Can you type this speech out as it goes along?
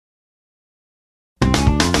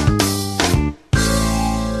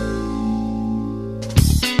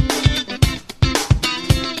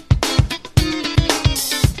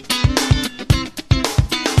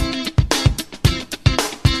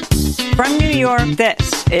York,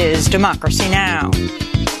 this is Democracy Now!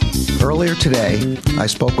 Earlier today, I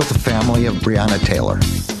spoke with the family of Breonna Taylor.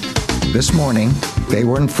 This morning, they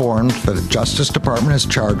were informed that the Justice Department has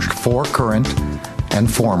charged 4 current and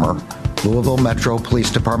former Louisville Metro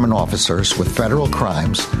Police Department officers with federal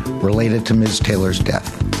crimes related to Ms. Taylor's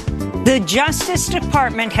death. The Justice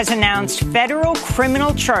Department has announced federal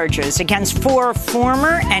criminal charges against 4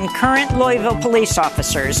 former and current Louisville police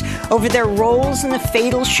officers over their roles in the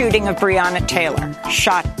fatal shooting of Breonna Taylor,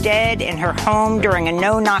 shot dead in her home during a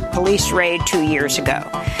no-knock police raid 2 years ago.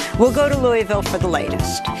 We'll go to Louisville for the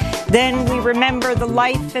latest. Then we remember the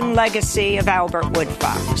life and legacy of Albert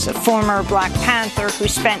Woodfox, a former Black Panther who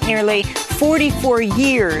spent nearly 44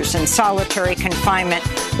 years in solitary confinement,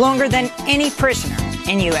 longer than any prisoner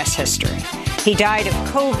in U.S. history. He died of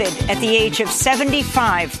COVID at the age of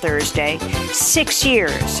 75 Thursday, 6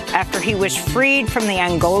 years after he was freed from the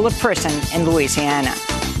Angola prison in Louisiana.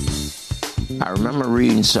 I remember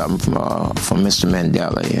reading something from Mr.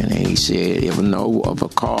 Mandela, and he said, if a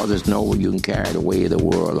cause is noble, you can carry the weight of the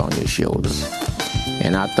world on your shoulders.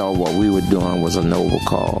 And I thought what we were doing was a noble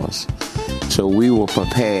cause. So we were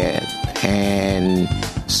prepared, and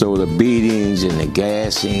so the beatings and the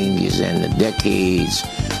gassings and the decades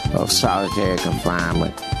of solitary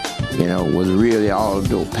confinement, was really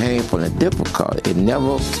although painful and difficult, it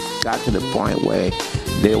never got to the point where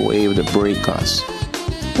they were able to break us.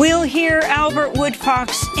 We'll hear Albert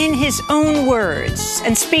Woodfox in his own words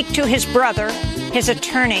and speak to his brother, his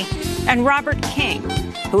attorney, and Robert King,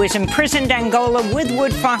 who has imprisoned Angola with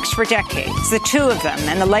Woodfox for decades. The two of them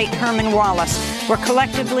and the late Herman Wallace were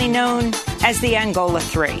collectively known as the Angola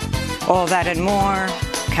Three. All that and more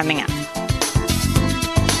coming up.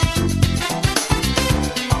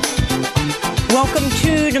 Welcome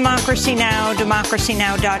to Democracy Now!,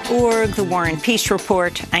 democracynow.org, the War and Peace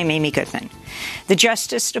Report. I'm Amy Goodman. The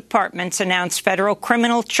Justice Department's announced federal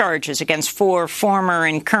criminal charges against 4 former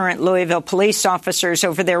and current Louisville police officers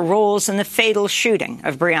over their roles in the fatal shooting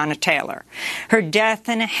of Breonna Taylor. Her death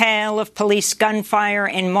in a hail of police gunfire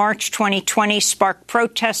in March 2020 sparked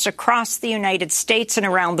protests across the United States and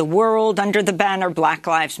around the world under the banner Black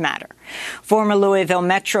Lives Matter. Former Louisville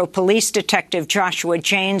Metro Police Detective Joshua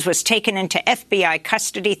Janes was taken into FBI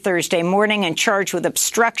custody Thursday morning and charged with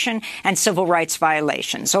obstruction and civil rights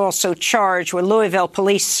violations. Also charged were Louisville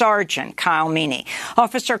Police Sergeant Kyle Meany,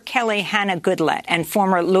 Officer Kelly Hannah Goodlett, and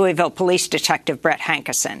former Louisville Police Detective Brett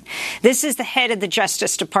Hankerson. This is the head of the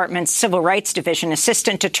Justice Department's Civil Rights Division,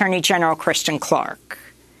 Assistant Attorney General Kristen Clark.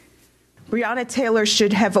 Breonna Taylor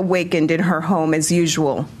should have awakened in her home as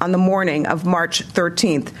usual on the morning of March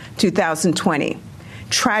 13th, 2020.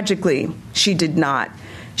 Tragically, she did not.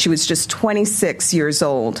 She was just 26 years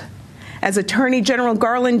old. As Attorney General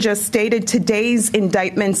Garland just stated, today's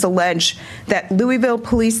indictments allege that Louisville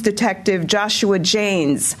Police Detective Joshua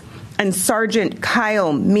Janes and Sergeant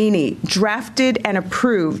Kyle Meany drafted and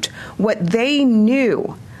approved what they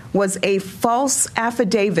knew was a false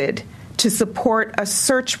affidavit to support a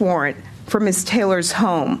search warrant for Ms. Taylor's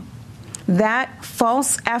home. That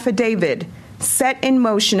false affidavit set in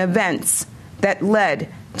motion events that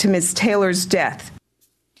led to Ms. Taylor's death.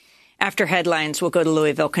 After headlines, we'll go to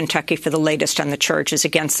Louisville, Kentucky for the latest on the charges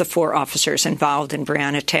against the 4 officers involved in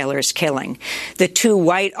Breonna Taylor's killing. The 2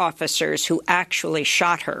 white officers who actually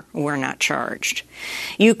shot her were not charged.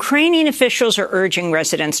 Ukrainian officials are urging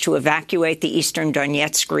residents to evacuate the eastern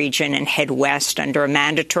Donetsk region and head west under a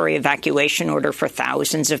mandatory evacuation order for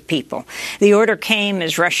thousands of people. The order came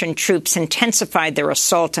as Russian troops intensified their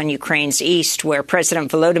assault on Ukraine's east, where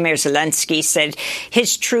President Volodymyr Zelensky said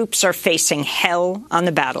his troops are facing hell on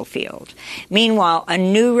the battlefield. Meanwhile, a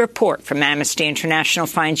new report from Amnesty International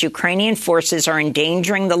finds Ukrainian forces are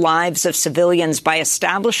endangering the lives of civilians by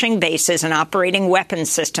establishing bases and operating weapons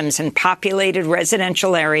systems in populated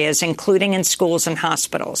residential areas, including in schools and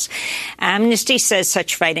hospitals. Amnesty says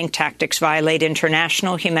such fighting tactics violate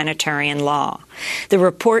international humanitarian law. The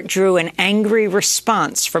report drew an angry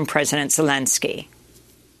response from President Zelensky.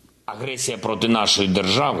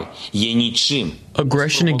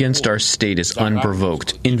 Aggression against our state is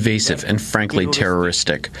unprovoked, invasive, and frankly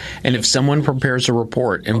terroristic. And if someone prepares a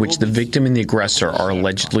report in which the victim and the aggressor are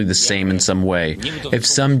allegedly the same in some way, if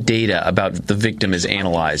some data about the victim is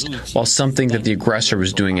analyzed, while something that the aggressor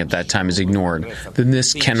was doing at that time is ignored, then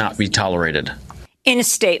this cannot be tolerated. In a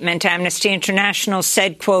statement, Amnesty International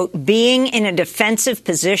said, quote, being in a defensive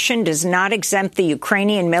position does not exempt the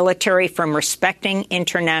Ukrainian military from respecting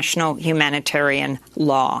international humanitarian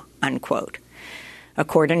law, unquote. A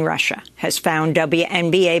court in Russia has found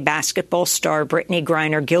WNBA basketball star Brittany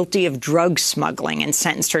Griner guilty of drug smuggling and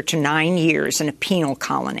sentenced her to 9 years in a penal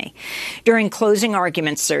colony. During closing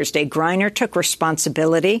arguments Thursday, Griner took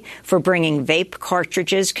responsibility for bringing vape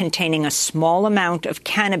cartridges containing a small amount of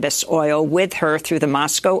cannabis oil with her through the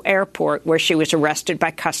Moscow airport, where she was arrested by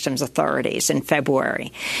customs authorities in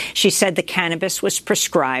February. She said the cannabis was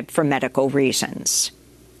prescribed for medical reasons.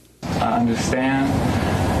 I understand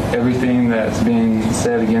everything that's being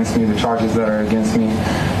said against me, the charges that are against me,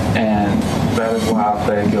 and that is why I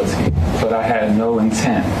pled guilty. But I had no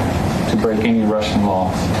intent to break any Russian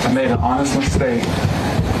laws. I made an honest mistake,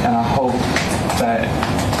 and I hope that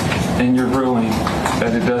in your ruling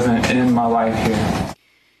that it doesn't end my life here.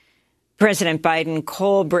 President Biden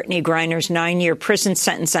called Brittany Griner's 9-year prison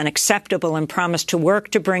sentence unacceptable and promised to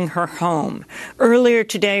work to bring her home. Earlier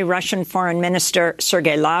today, Russian Foreign Minister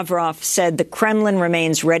Sergei Lavrov said the Kremlin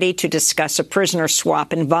remains ready to discuss a prisoner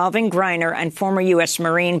swap involving Griner and former U.S.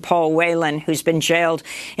 Marine Paul Whelan, who's been jailed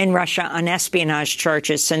in Russia on espionage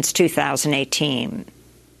charges since 2018.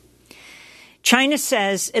 China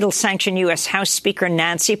says it'll sanction U.S. House Speaker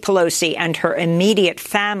Nancy Pelosi and her immediate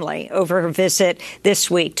family over her visit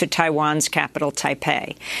this week to Taiwan's capital,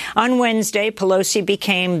 Taipei. On Wednesday, Pelosi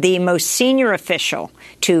became the most senior official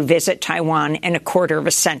to visit Taiwan in a quarter of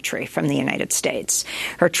a century from the United States.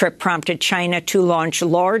 Her trip prompted China to launch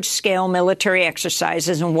large-scale military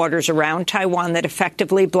exercises in waters around Taiwan that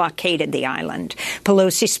effectively blockaded the island.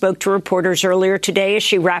 Pelosi spoke to reporters earlier today as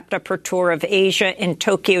she wrapped up her tour of Asia in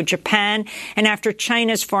Tokyo, Japan, and after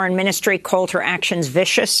China's foreign ministry called her actions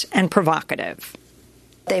vicious and provocative.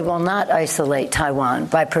 They will not isolate Taiwan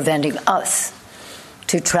by preventing us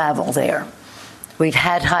to travel there. We've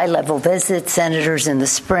had high-level visits, senators in the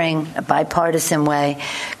spring, a bipartisan way,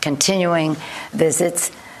 continuing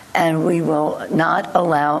visits, and we will not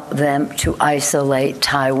allow them to isolate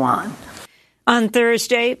Taiwan. On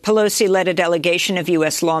Thursday, Pelosi led a delegation of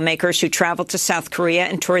U.S. lawmakers who traveled to South Korea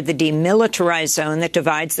and toured the demilitarized zone that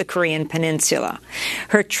divides the Korean peninsula.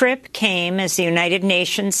 Her trip came as the United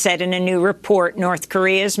Nations said in a new report North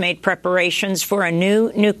Korea has made preparations for a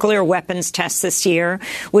new nuclear weapons test this year,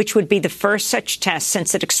 which would be the first such test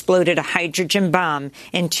since it exploded a hydrogen bomb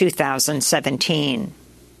in 2017.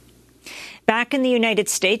 Back in the United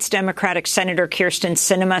States, Democratic Senator Kyrsten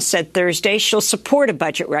Sinema said Thursday she'll support a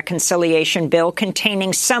budget reconciliation bill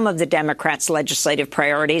containing some of the Democrats' legislative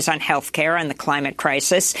priorities on health care and the climate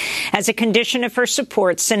crisis. As a condition of her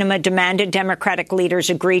support, Sinema demanded Democratic leaders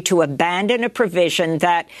agree to abandon a provision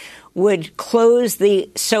that would close the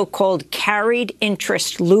so-called carried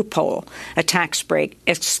interest loophole, a tax break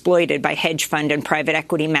exploited by hedge fund and private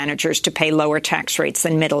equity managers to pay lower tax rates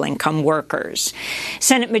than middle-income workers.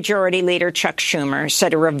 Senate Majority Leader Chuck Schumer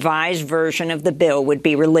said a revised version of the bill would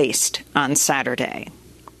be released on Saturday.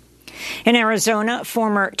 In Arizona,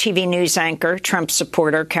 former TV news anchor, Trump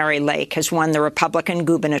supporter Kari Lake has won the Republican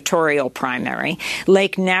gubernatorial primary.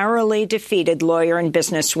 Lake narrowly defeated lawyer and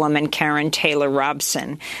businesswoman Karen Taylor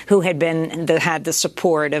Robson, who had the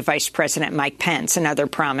support of Vice President Mike Pence and other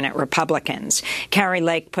prominent Republicans. Kari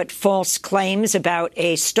Lake put false claims about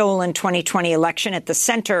a stolen 2020 election at the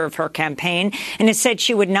center of her campaign and has said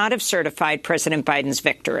she would not have certified President Biden's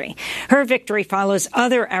victory. Her victory follows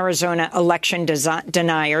other Arizona election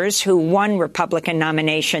deniers who won Republican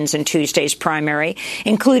nominations in Tuesday's primary,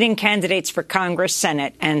 including candidates for Congress,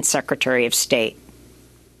 Senate, and Secretary of State.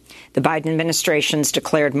 The Biden administration's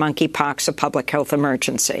declared monkeypox a public health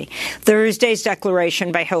emergency. Thursday's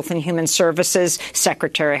declaration by Health and Human Services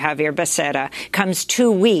Secretary Javier Becerra comes 2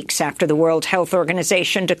 weeks after the World Health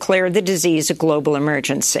Organization declared the disease a global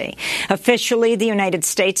emergency. Officially, the United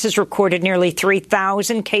States has recorded nearly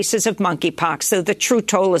 3,000 cases of monkeypox, though the true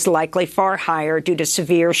toll is likely far higher due to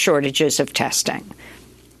severe shortages of testing.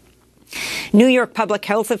 New York public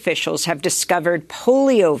health officials have discovered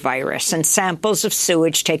poliovirus in samples of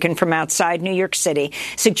sewage taken from outside New York City,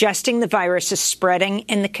 suggesting the virus is spreading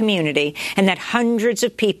in the community and that hundreds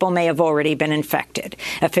of people may have already been infected.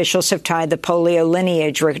 Officials have tied the polio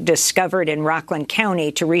lineage discovered in Rockland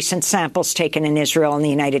County to recent samples taken in Israel and the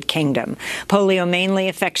United Kingdom. Polio mainly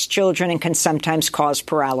affects children and can sometimes cause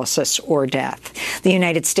paralysis or death. The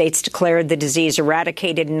United States declared the disease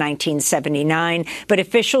eradicated in 1979, but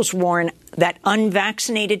officials warn that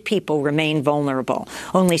unvaccinated people remain vulnerable.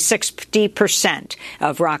 Only 60%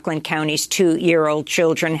 of Rockland County's 2-year-old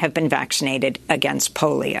children have been vaccinated against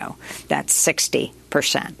polio. That's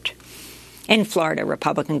 60%. In Florida,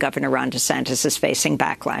 Republican Governor Ron DeSantis is facing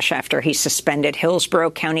backlash after he suspended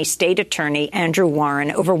Hillsborough County State Attorney Andrew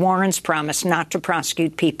Warren over Warren's promise not to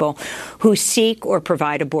prosecute people who seek or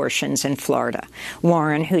provide abortions in Florida.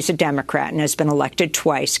 Warren, who's a Democrat and has been elected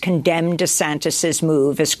twice, condemned DeSantis'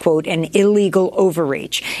 move as, quote, an illegal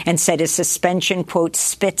overreach and said his suspension, quote,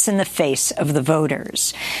 spits in the face of the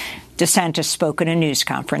voters. DeSantis spoke at a news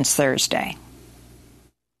conference Thursday.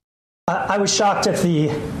 I was shocked at the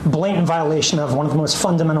blatant violation of one of the most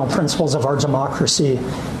fundamental principles of our democracy,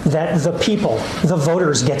 that the people, the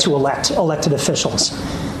voters, get to elect elected officials.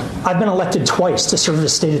 I've been elected twice to serve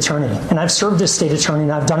as state attorney, and I've served as state attorney,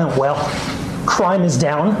 and I've done it well. Crime is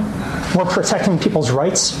down. We're protecting people's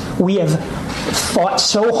rights. We have fought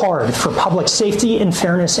so hard for public safety and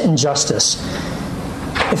fairness and justice.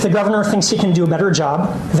 If the governor thinks he can do a better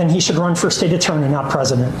job, then he should run for state attorney, not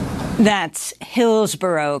president. That's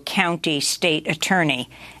Hillsborough County State Attorney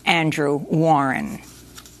Andrew Warren.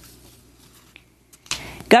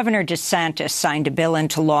 Governor DeSantis signed a bill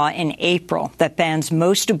into law in April that bans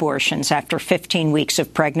most abortions after 15 weeks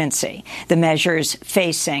of pregnancy. The measure's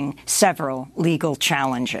facing several legal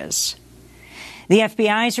challenges. The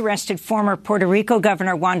FBI has arrested former Puerto Rico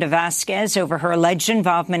Governor Wanda Vazquez over her alleged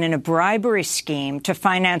involvement in a bribery scheme to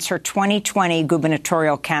finance her 2020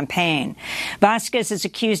 gubernatorial campaign. Vazquez is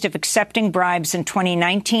accused of accepting bribes in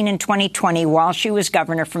 2019 and 2020 while she was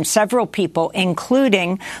governor from several people,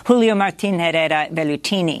 including Julio Martín Herrera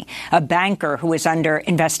Velutini, a banker who is under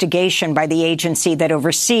investigation by the agency that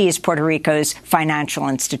oversees Puerto Rico's financial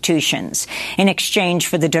institutions. In exchange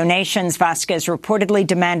for the donations, Vazquez reportedly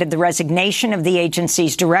demanded the resignation of the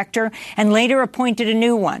agency's director and later appointed a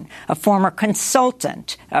new one, a former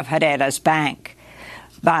consultant of Herrera's bank.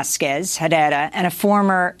 Vazquez, Herrera, and a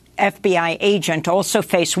former FBI agent also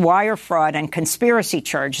face wire fraud and conspiracy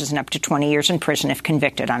charges and up to 20 years in prison if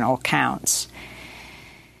convicted on all counts.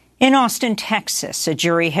 In Austin, Texas, a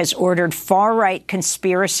jury has ordered far-right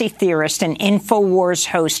conspiracy theorist and InfoWars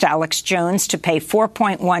host Alex Jones to pay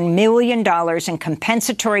 $4.1 million in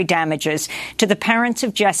compensatory damages to the parents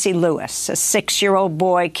of Jesse Lewis, a 6-year-old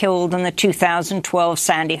boy killed in the 2012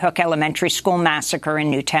 Sandy Hook Elementary School massacre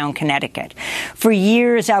in Newtown, Connecticut. For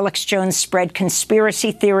years, Alex Jones spread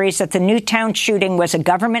conspiracy theories that the Newtown shooting was a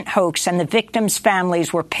government hoax and the victims'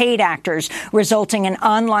 families were paid actors, resulting in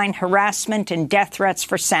online harassment and death threats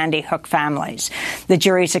for Sandy Hook families. The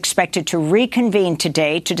jury is expected to reconvene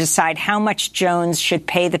today to decide how much Jones should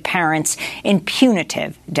pay the parents in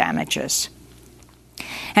punitive damages.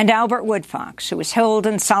 And Albert Woodfox, who was held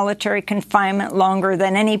in solitary confinement longer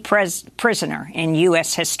than any prisoner in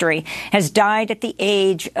U.S. history, has died at the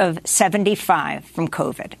age of 75 from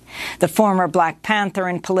COVID. The former Black Panther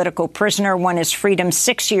and political prisoner won his freedom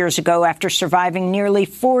 6 years ago after surviving nearly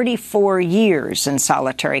 44 years in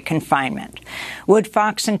solitary confinement.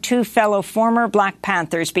 Woodfox and two fellow former Black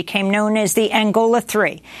Panthers became known as the Angola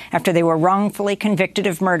Three after they were wrongfully convicted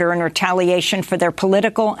of murder in retaliation for their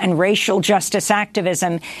political and racial justice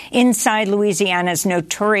activism inside Louisiana's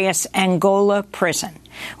notorious Angola prison.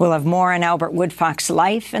 We'll have more on Albert Woodfox's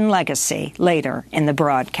life and legacy later in the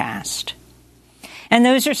broadcast. And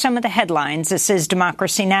those are some of the headlines. This is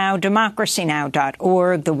Democracy Now!,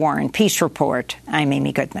 democracynow.org, The War and Peace Report. I'm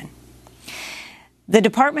Amy Goodman. The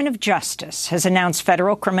Department of Justice has announced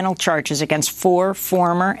federal criminal charges against 4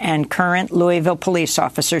 former and current Louisville police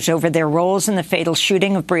officers over their roles in the fatal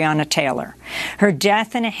shooting of Breonna Taylor. Her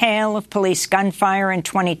death in a hail of police gunfire in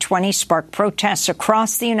 2020 sparked protests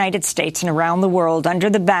across the United States and around the world under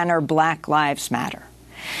the banner Black Lives Matter.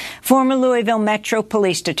 Former Louisville Metro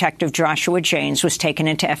Police Detective Joshua James was taken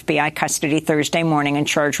into FBI custody Thursday morning and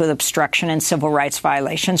charged with obstruction and civil rights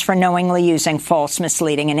violations for knowingly using false,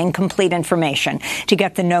 misleading, and incomplete information to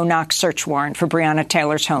get the no-knock search warrant for Breonna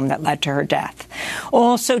Taylor's home that led to her death.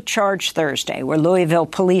 Also charged Thursday were Louisville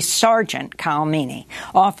Police Sergeant Kyle Meany,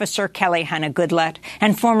 Officer Kelly Hannah Goodlett,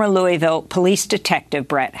 and former Louisville Police Detective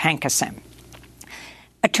Brett Hankeson.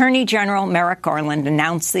 Attorney General Merrick Garland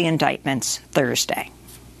announced the indictments Thursday.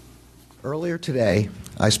 Earlier today,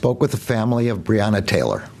 I spoke with the family of Breonna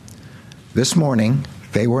Taylor. This morning,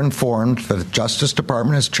 they were informed that the Justice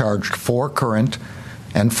Department has charged 4 current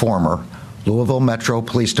and former Louisville Metro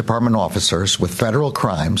Police Department officers with federal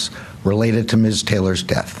crimes related to Ms. Taylor's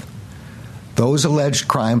death. Those alleged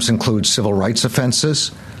crimes include civil rights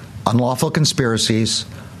offenses, unlawful conspiracies,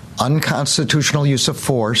 unconstitutional use of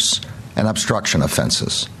force, and obstruction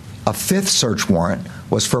offenses. A 5th search warrant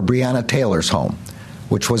was for Breonna Taylor's home,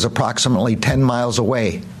 which was approximately 10 miles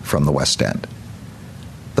away from the West End.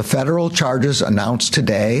 The federal charges announced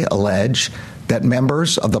today allege that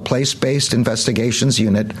members of the Place-Based Investigations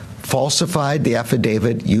Unit falsified the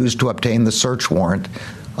affidavit used to obtain the search warrant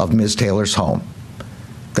of Ms. Taylor's home,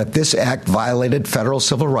 that this act violated federal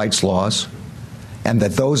civil rights laws, and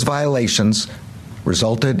that those violations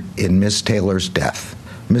resulted in Ms. Taylor's death.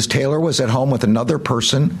 Ms. Taylor was at home with another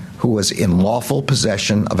person who was in lawful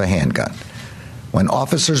possession of a handgun. When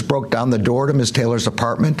officers broke down the door to Ms. Taylor's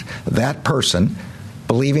apartment, that person,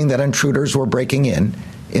 believing that intruders were breaking in,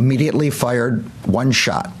 immediately fired one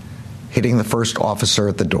shot, hitting the first officer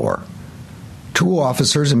at the door. Two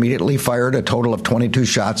officers immediately fired a total of 22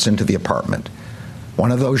 shots into the apartment.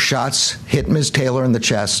 One of those shots hit Ms. Taylor in the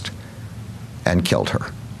chest and killed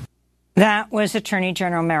her. That was Attorney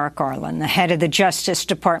General Merrick Garland, the head of the Justice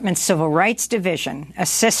Department's Civil Rights Division.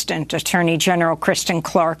 Assistant Attorney General Kristen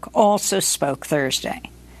Clarke also spoke Thursday.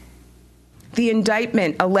 The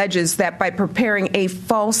indictment alleges that by preparing a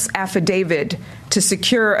false affidavit to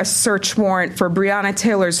secure a search warrant for Breonna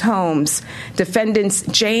Taylor's homes, defendants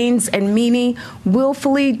Janes and Meany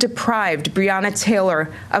willfully deprived Breonna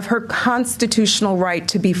Taylor of her constitutional right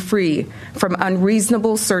to be free from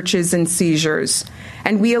unreasonable searches and seizures.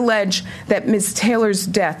 And we allege that Ms. Taylor's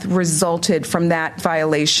death resulted from that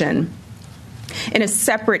violation. In a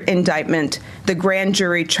separate indictment, the grand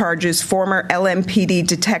jury charges former LMPD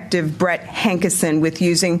detective Brett Hankison with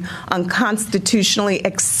using unconstitutionally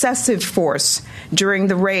excessive force during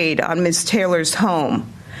the raid on Ms. Taylor's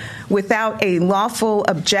home. Without a lawful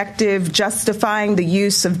objective justifying the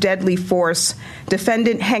use of deadly force,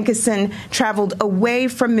 defendant Hankison traveled away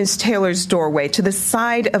from Ms. Taylor's doorway to the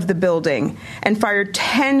side of the building and fired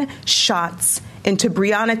 10 shots into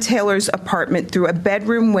Breonna Taylor's apartment through a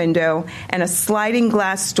bedroom window and a sliding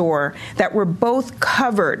glass door that were both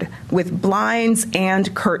covered with blinds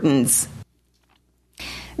and curtains.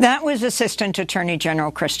 That was Assistant Attorney General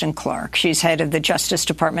Kristen Clarke. She's head of the Justice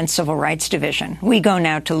Department's Civil Rights Division. We go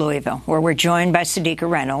now to Louisville, where we're joined by Sadiqa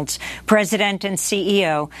Reynolds, President and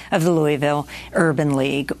CEO of the Louisville Urban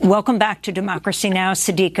League. Welcome back to Democracy Now!,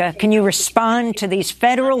 Sadiqa. Can you respond to these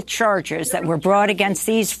federal charges that were brought against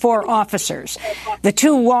these four officers? The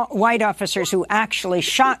two white officers who actually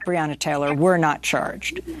shot Breonna Taylor were not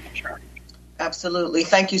charged. Absolutely.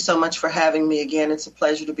 Thank you so much for having me again. It's a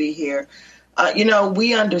pleasure to be here.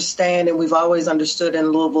 We understand, and we've always understood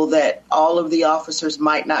in Louisville, that all of the officers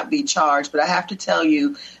might not be charged. But I have to tell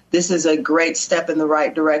you, this is a great step in the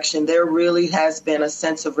right direction. There really has been a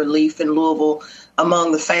sense of relief in Louisville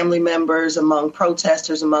among the family members, among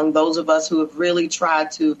protesters, among those of us who have really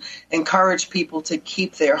tried to encourage people to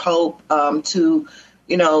keep their hope, to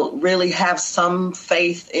really have some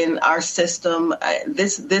faith in our system.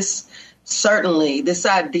 Certainly, this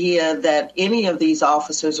idea that any of these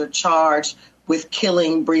officers are charged with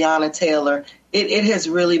killing Breonna Taylor, it has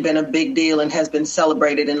really been a big deal and has been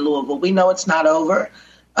celebrated in Louisville. We know it's not over,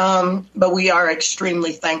 but we are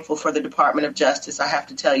extremely thankful for the Department of Justice. I have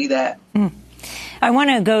to tell you that. I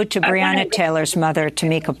want to go to Breonna Taylor's mother,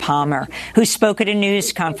 Tamika Palmer, who spoke at a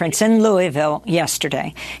news conference in Louisville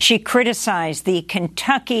yesterday. She criticized the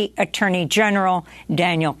Kentucky Attorney General,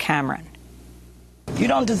 Daniel Cameron. You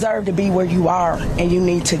don't deserve to be where you are, and you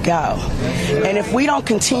need to go. And if we don't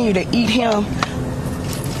continue to eat him,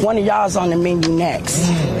 one of y'all's on the menu next.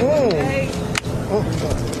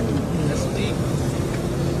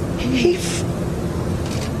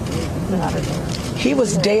 He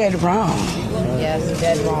was dead wrong. Yes,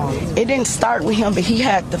 dead wrong. It didn't start with him, but he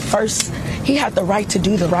had the right to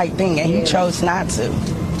do the right thing, and he chose not to.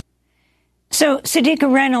 So,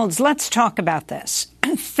 Sadiqa Reynolds, let's talk about this.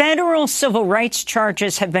 Federal civil rights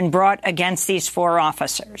charges have been brought against these four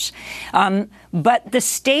officers. But the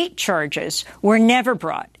state charges were never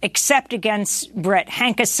brought, except against Brett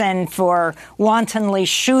Hankison for wantonly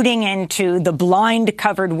shooting into the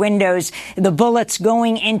blind-covered windows, the bullets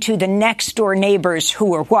going into the next-door neighbors who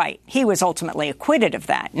were white. He was ultimately acquitted of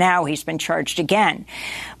that. Now he's been charged again.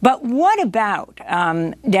 But what about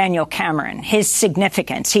Daniel Cameron, his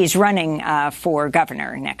significance? He's running for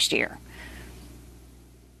governor next year.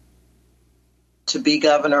 To be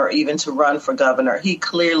governor or even to run for governor. He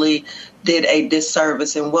clearly did a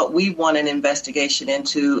disservice. And what we want an investigation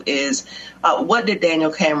into is what did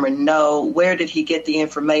Daniel Cameron know? Where did he get the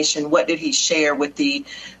information? What did he share with the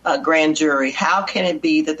grand jury? How can it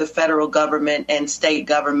be that the federal government and state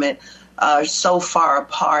government are so far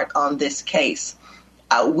apart on this case?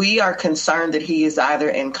 We are concerned that he is either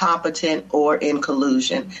incompetent or in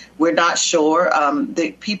collusion. We're not sure.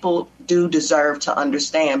 The people do deserve to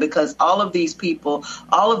understand, because all of these people,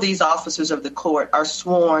 all of these officers of the court are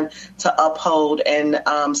sworn to uphold and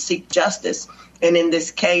seek justice. And in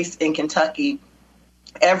this case in Kentucky,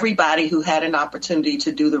 Everybody who had an opportunity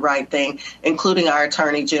to do the right thing, including our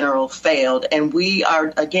Attorney General, failed. And we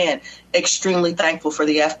are, again, extremely thankful for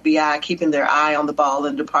the FBI keeping their eye on the ball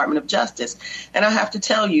in the Department of Justice. And I have to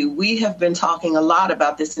tell you, we have been talking a lot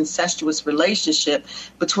about this incestuous relationship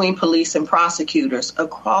between police and prosecutors.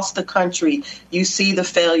 Across the country, you see the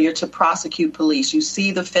failure to prosecute police. You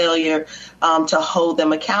see the failure to hold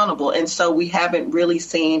them accountable. And so we haven't really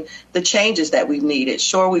seen the changes that we've needed.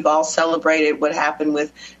 Sure, we've all celebrated what happened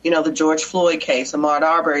with, the George Floyd case, Ahmaud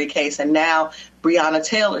Arbery case, and now Breonna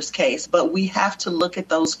Taylor's case. But we have to look at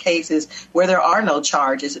those cases where there are no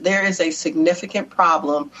charges. There is a significant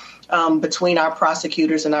problem between our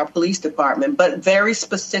prosecutors and our police department. But very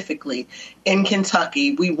specifically, in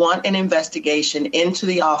Kentucky, we want an investigation into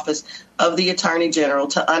the office of the Attorney General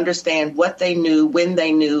to understand what they knew, when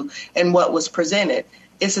they knew, and what was presented.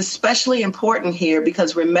 It's especially important here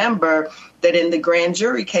because remember that in the grand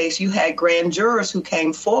jury case, you had grand jurors who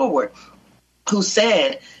came forward who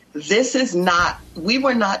said, we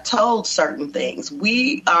were not told certain things.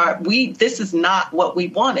 This is not what we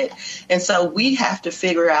wanted. And so we have to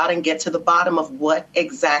figure out and get to the bottom of what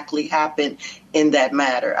exactly happened in that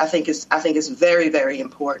matter. I think it's very, very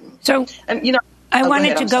important. So, I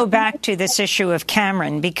wanted to go back to this issue of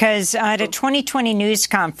Cameron because at a 2020 news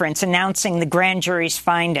conference announcing the grand jury's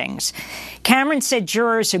findings, Cameron said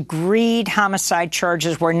jurors agreed homicide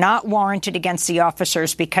charges were not warranted against the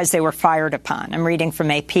officers because they were fired upon. I'm reading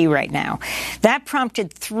from AP right now. That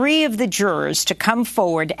prompted 3 of the jurors to come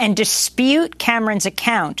forward and dispute Cameron's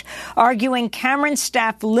account, arguing Cameron's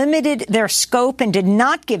staff limited their scope and did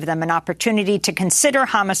not give them an opportunity to consider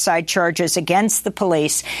homicide charges against the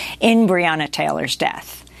police in Breonna Taylor's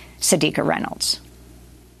death. Sadiqa Reynolds.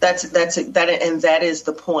 That is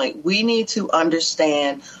the point. We need to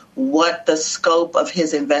understand what the scope of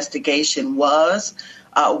his investigation was,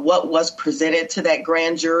 what was presented to that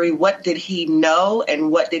grand jury, what did he know, and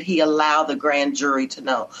what did he allow the grand jury to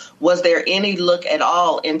know? Was there any look at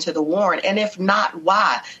all into the warrant? And if not,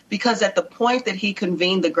 why? Because at the point that he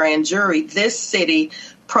convened the grand jury, this city,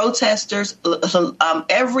 protesters,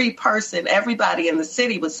 everybody in the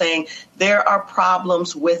city was saying there are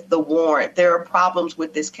problems with the warrant. There are problems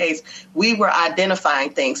with this case. We were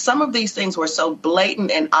identifying things. Some of these things were so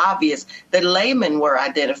blatant and obvious that laymen were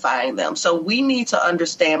identifying them. So we need to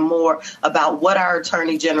understand more about what our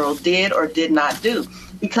Attorney General did or did not do.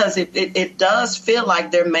 Because it does feel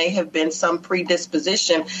like there may have been some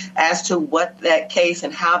predisposition as to what that case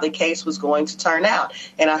and how the case was going to turn out.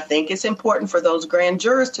 And I think it's important for those grand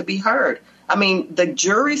jurors to be heard. I mean, the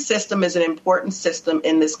jury system is an important system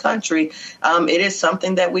in this country. It is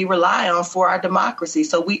something that we rely on for our democracy.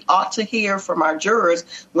 So we ought to hear from our jurors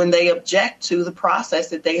when they object to the process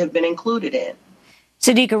that they have been included in.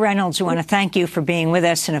 Sadiqa Reynolds, we want to thank you for being with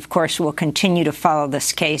us. And, of course, we'll continue to follow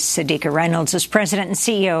this case. Sadiqa Reynolds is president and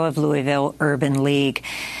CEO of Louisville Urban League.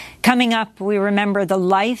 Coming up, we remember the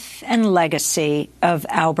life and legacy of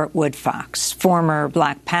Albert Woodfox, former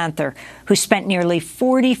Black Panther, who spent nearly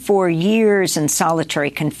 44 years in solitary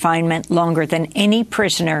confinement, longer than any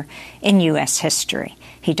prisoner in U.S. history.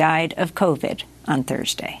 He died of COVID on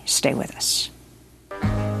Thursday. Stay with us.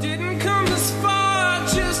 Didn't come this far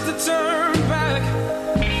just to turn back.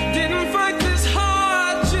 Didn't fight this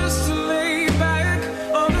hard just to lay back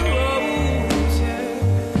on the road. Yeah.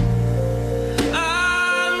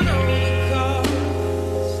 I know the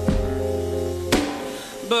cost,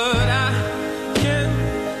 but I can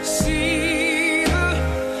see the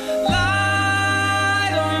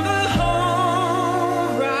light on the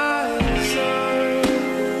horizon.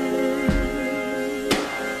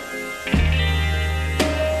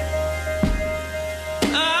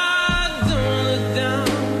 I don't look down,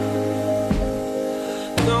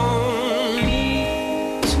 don't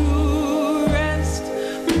need to rest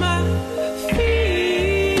my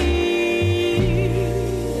feet.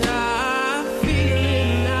 I feel it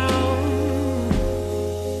now.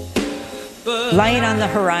 But Light on the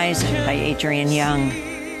Horizon by Adrian Young.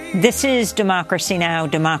 This is Democracy Now!,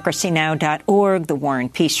 democracynow.org, The War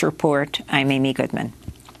and Peace Report. I'm Amy Goodman.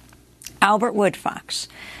 Albert Woodfox,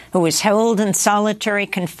 who was held in solitary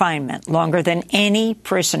confinement longer than any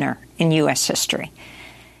prisoner in U.S. history,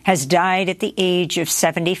 has died at the age of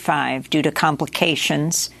 75 due to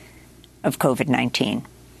complications of COVID-19.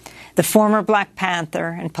 The former Black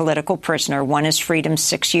Panther and political prisoner won his freedom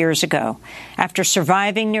 6 years ago after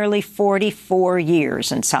surviving nearly 44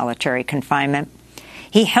 years in solitary confinement.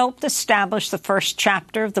 He helped establish the first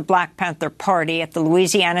chapter of the Black Panther Party at the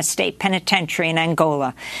Louisiana State Penitentiary in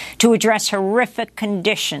Angola to address horrific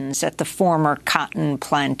conditions at the former cotton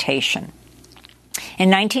plantation. In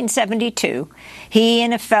 1972, he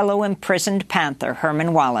and a fellow imprisoned Panther,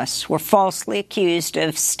 Herman Wallace, were falsely accused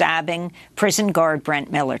of stabbing prison guard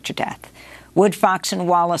Brent Miller to death. Woodfox and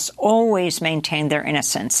Wallace always maintained their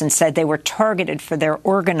innocence and said they were targeted for their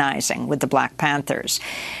organizing with the Black Panthers.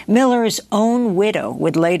 Miller's own widow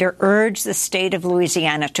would later urge the state of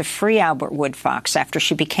Louisiana to free Albert Woodfox after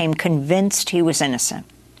she became convinced he was innocent.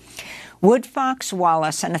 Woodfox,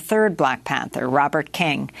 Wallace, and a third Black Panther, Robert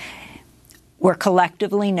King, were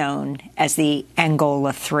collectively known as the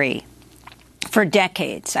Angola Three. For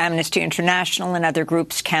decades, Amnesty International and other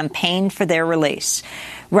groups campaigned for their release.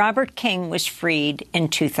 Robert King was freed in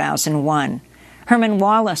 2001. Herman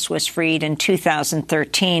Wallace was freed in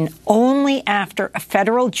 2013 only after a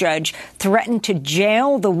federal judge threatened to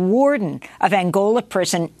jail the warden of Angola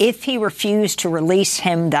prison if he refused to release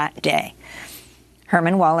him that day.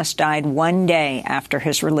 Herman Wallace died one day after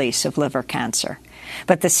his release of liver cancer.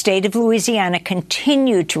 But the state of Louisiana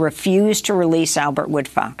continued to refuse to release Albert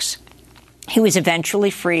Woodfox. He was eventually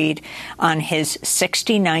freed on his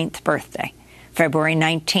 69th birthday, February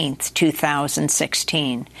 19,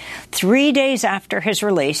 2016. 3 days after his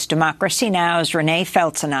release, Democracy Now!'s Renee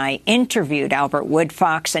Feltz and I interviewed Albert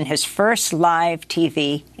Woodfox in his first live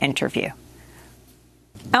TV interview.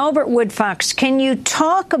 Albert Woodfox, can you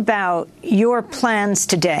talk about your plans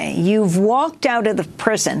today? You've walked out of the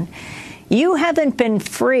prison. You haven't been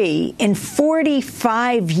free in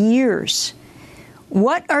 45 years.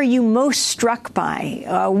 What are you most struck by?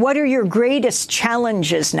 What are your greatest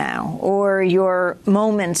challenges now, or your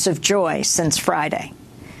moments of joy since Friday?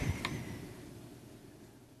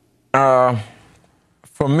 For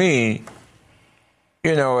me,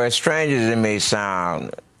 as strange as it may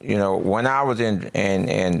sound, when I was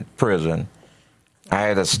in prison, I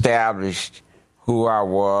had established who I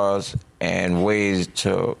was and ways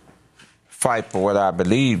to fight for what I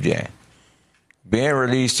believed in. Being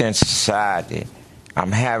released in society,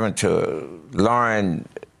 I'm having to learn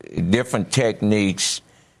different techniques,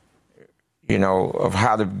 of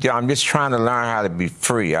how to, I'm just trying to learn how to be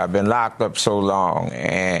free. I've been locked up so long,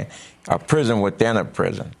 and a prison within a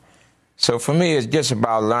prison. So for me, it's just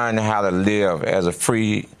about learning how to live as a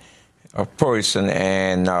free person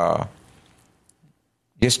and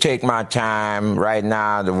just take my time. Right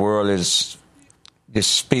now, the world is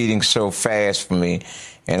just speeding so fast for me,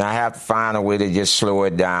 and I have to find a way to just slow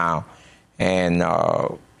it down and,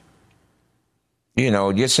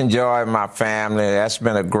 just enjoy my family. That's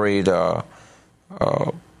been a great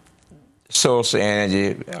source of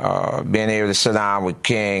energy, being able to sit down with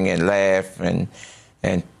King and laugh and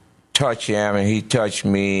touch him, and he touched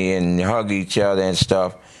me, and hug each other and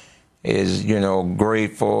stuff is,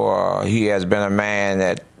 grateful. He has been a man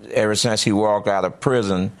that ever since he walked out of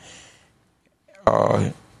prison,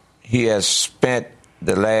 he has spent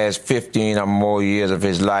the last 15 or more years of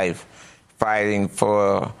his life fighting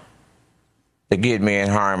to get me and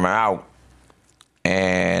Harmon out.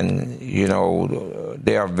 And,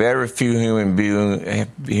 there are very few human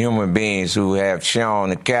beings who have shown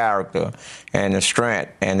the character and the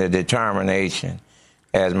strength and the determination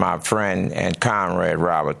as my friend and comrade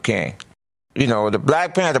Robert King. The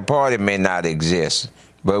Black Panther Party may not exist,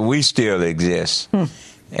 but we still exist.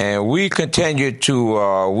 And we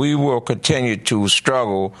will continue to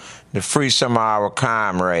struggle to free some of our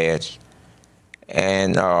comrades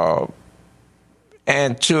and to,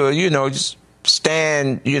 just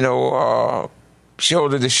stand,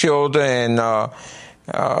 shoulder to shoulder and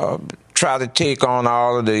try to take on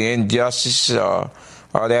all of the injustice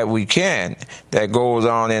that we can that goes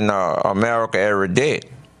on in America every day.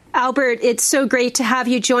 Albert, it's so great to have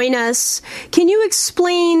you join us. Can you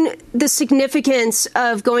explain the significance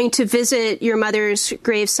of going to visit your mother's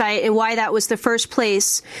gravesite and why that was the first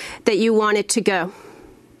place that you wanted to go?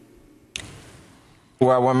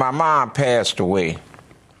 Well, when my mom passed away,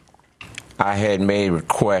 I had made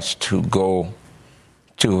requests to go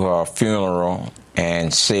to her funeral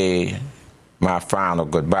and say my final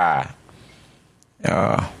goodbye.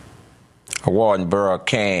 Warden Burl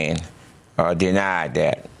Cain denied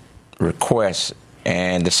that request,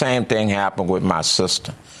 and the same thing happened with my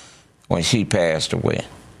sister when she passed away.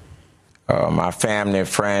 My family and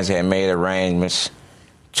friends had made arrangements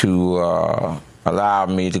to allow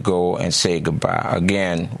me to go and say goodbye.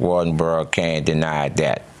 Again, Warden Burl Cain denied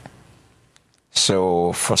that.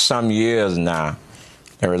 So for some years now,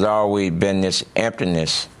 there has always been this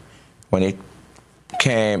emptiness when it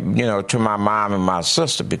came, to my mom and my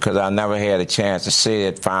sister, because I never had a chance to say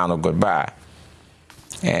that final goodbye.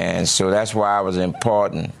 And so that's why it was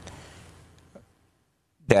important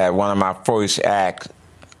that one of my first acts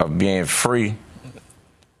of being free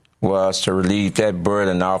was to relieve that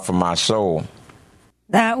burden off of my soul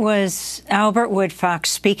That was Albert Woodfox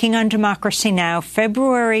speaking on Democracy Now!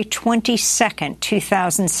 February 22nd,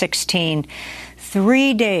 2016,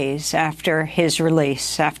 3 days after his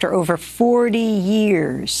release, after over 40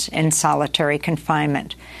 years in solitary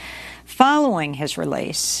confinement. Following his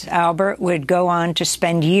release, Albert would go on to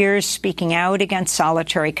spend years speaking out against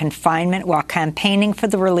solitary confinement while campaigning for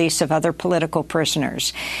the release of other political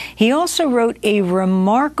prisoners. He also wrote a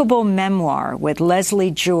remarkable memoir with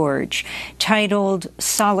Leslie George titled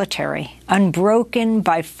Solitary, Unbroken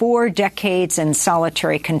by 4 Decades in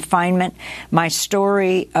Solitary Confinement, My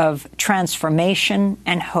Story of Transformation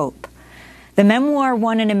and Hope. The memoir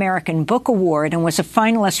won an American Book Award and was a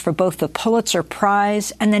finalist for both the Pulitzer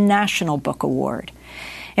Prize and the National Book Award.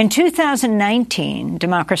 In 2019,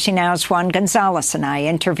 Democracy Now!'s Juan Gonzalez and I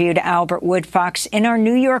interviewed Albert Woodfox in our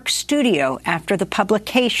New York studio after the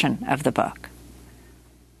publication of the book.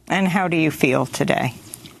 And how do you feel today?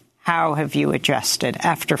 How have you adjusted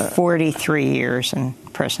after 43 years in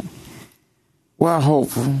prison? Well,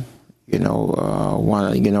 hopeful.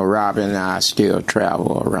 Robin and I still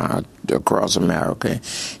travel around across America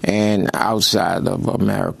and outside of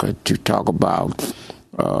America to talk about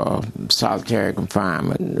solitary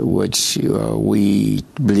confinement, which we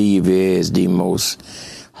believe is the most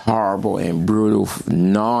horrible and brutal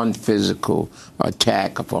non-physical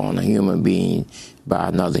attack upon a human being by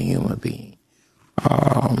another human being.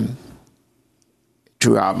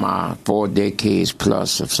 Throughout my 4 decades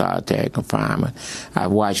plus of solitary confinement, I've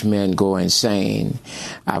watched men go insane.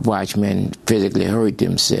 I've watched men physically hurt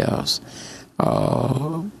themselves,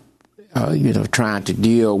 trying to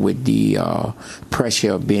deal with the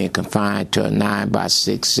pressure of being confined to a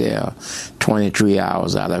 9-by-6 cell, 23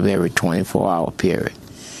 hours out of every 24-hour period.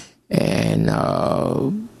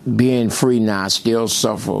 And being free now, I still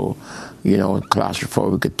suffer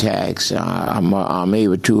claustrophobic attacks. I'm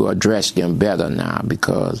able to address them better now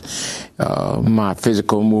because my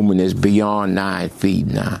physical movement is beyond 9 feet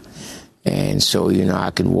now. And so,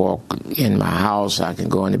 I can walk in my house, I can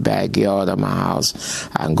go in the backyard of my house,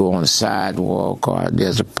 I can go on the sidewalk, or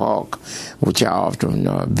there's a park, which I often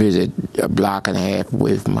visit a block and a half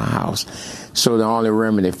away from my house. So the only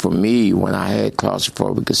remedy for me when I had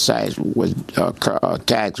claustrophobic attacks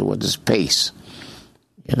was the space,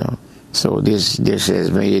 So this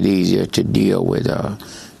has made it easier to deal with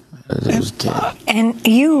those attacks. And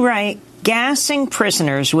you write, gassing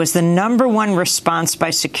prisoners was the #1 response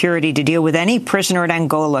by security to deal with any prisoner in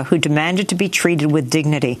Angola who demanded to be treated with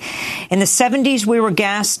dignity. In the 70s, we were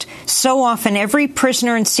gassed so often every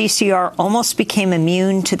prisoner in CCR almost became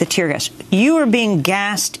immune to the tear gas. You were being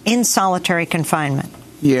gassed in solitary confinement.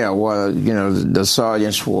 Yeah, well, the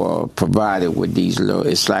sergeants were provided with these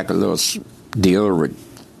it's like a little deodorant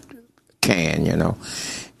can,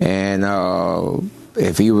 and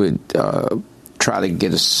if you would try to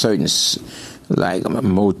get a certain, like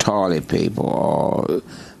more toilet paper, or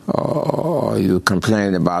you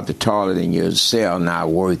complaining about the toilet in your cell not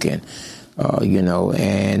working,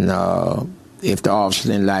 and if the officer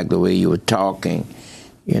didn't like the way you were talking,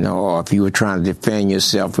 or if you were trying to defend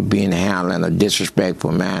yourself for being handling a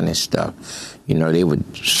disrespectful man and stuff, they would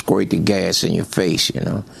squirt the gas in your face,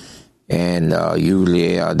 And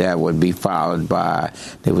usually that would be followed by,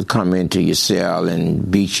 they would come into your cell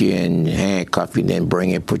and beat you and handcuff you, then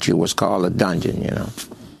put you what's called a dungeon,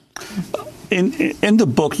 In the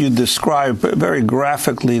book, you describe very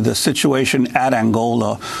graphically the situation at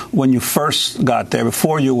Angola when you first got there,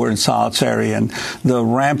 before you were in solitary, and the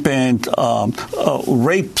rampant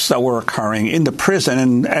rapes that were occurring in the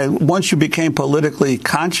prison. And once you became politically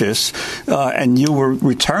conscious and you were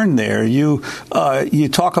returned there, you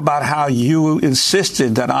talk about how you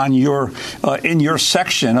insisted that on in your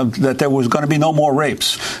section that there was going to be no more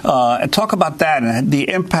rapes. And talk about that and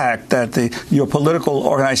the impact that your political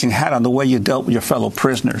organizing had on the way you dealt with your fellow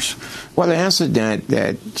prisoners. Well, the incident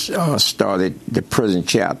that started the prison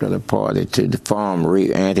chapter of the party to form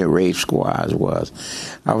anti-rape squads was,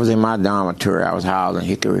 I was in my dormitory. I was housing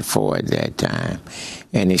Hickory 4 at that time,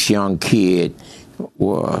 and this young kid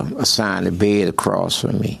was assigned a bed across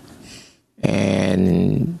from me.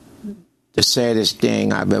 And the saddest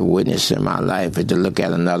thing I've ever witnessed in my life is to look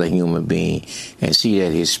at another human being and see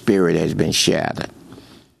that his spirit has been shattered.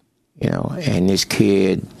 And this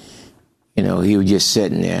kid, he was just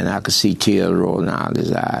sitting there, and I could see tears rolling out of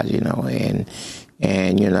his eyes, and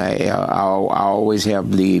I always have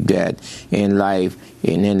believed that in life,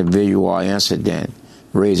 an individual or incident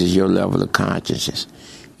raises your level of consciousness.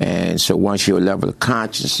 And so once your level of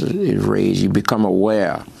consciousness is raised, you become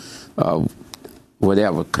aware of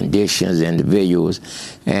whatever conditions, individuals,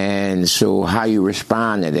 and so how you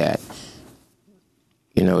respond to that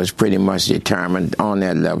it's pretty much determined on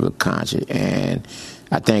that level of conscience. And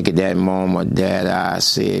I think at that moment that I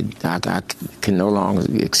said, I can no longer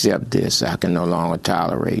accept this. I can no longer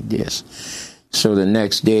tolerate this. So the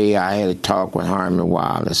next day I had a talk with Harmon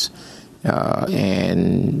Wallace,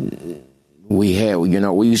 and we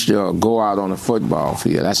used to go out on the football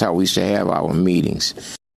field. That's how we used to have our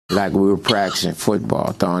meetings. Like we were practicing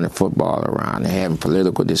football, throwing the football around and having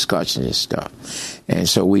political discussions and stuff. And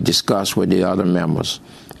so we discussed with the other members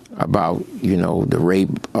about, the rape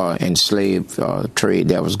and slave trade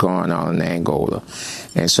that was going on in Angola.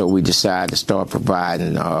 And so we decided to start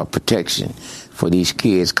providing protection for these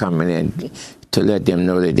kids coming in, to let them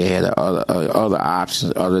know that they had other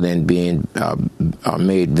options other than being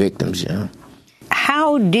made victims.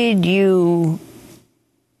 How did you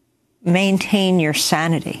maintain your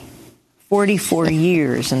sanity? 44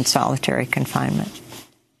 years in solitary confinement.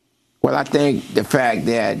 Well, I think the fact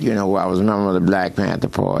that, I was a member of the Black Panther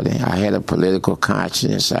Party, I had a political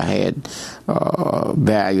conscience, I had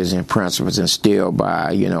values and principles instilled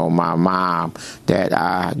by, my mom that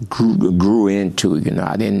I grew into.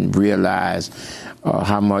 I didn't realize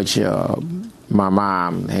how much my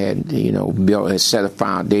mom had, had set a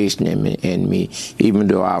foundation in me, even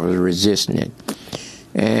though I was resisting it.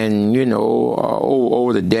 And,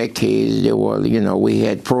 over the decades, there were, we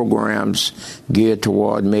had programs geared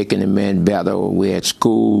toward making the men better. We had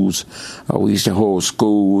schools. We used to hold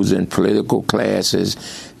schools and political classes.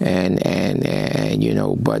 And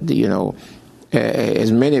but,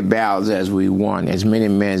 as many battles as we won, as many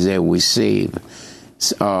men as we saved,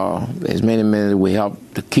 as many men as we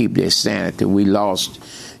helped to keep their sanity, we lost,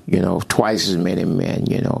 twice as many men,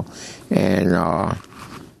 and,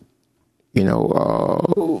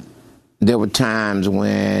 there were times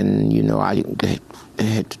when, I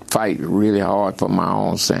had to fight really hard for my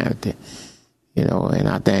own sanity, and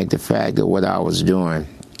I think the fact that what I was doing,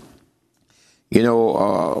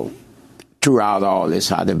 throughout all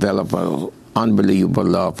this, I developed an unbelievable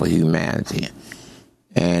love for humanity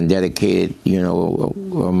and dedicated,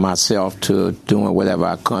 myself to doing whatever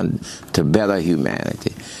I could to better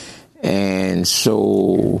humanity. And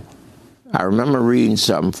so I remember reading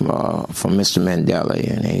something from Mr. Mandela,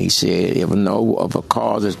 and he said, if a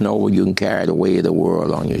cause is noble, you can carry the weight of the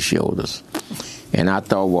world on your shoulders. And I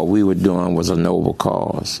thought what we were doing was a noble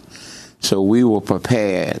cause. So we were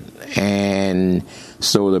prepared. And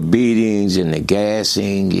so the beatings and the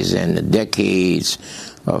gassings and the decades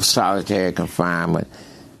of solitary confinement,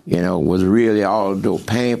 was really, although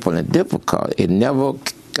painful and difficult, it never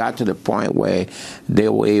got to the point where they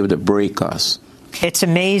were able to break us. It's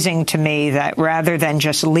amazing to me that rather than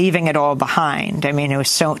just leaving it all behind,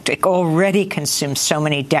 it already consumed so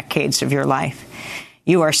many decades of your life.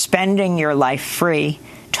 You are spending your life free,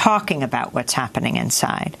 talking about what's happening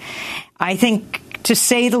inside. I think, to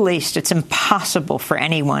say the least, it's impossible for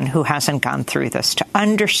anyone who hasn't gone through this to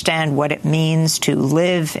understand what it means to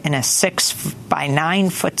live in a 6 by 9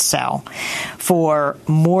 foot cell for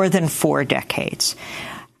more than 4 decades.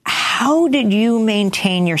 How did you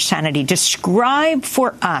maintain your sanity? Describe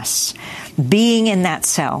for us being in that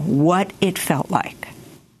cell, what it felt like.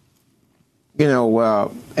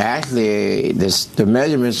 Actually, the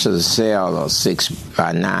measurements of the cell are 6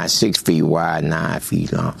 by 9, 6 feet wide, 9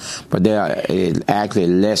 feet long. But there is actually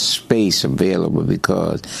less space available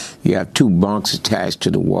because you have 2 bunks attached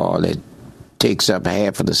to the wall that takes up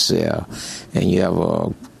half of the cell, and you have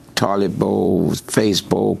a toilet bowl, face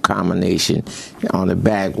bowl combination on the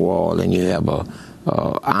back wall, and you have a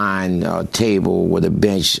iron table with a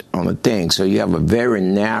bench on the thing. So you have a very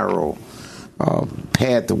narrow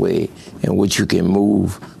pathway in which you can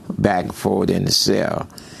move back and forth in the cell.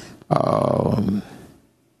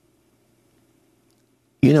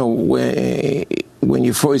 When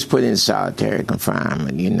you first put in solitary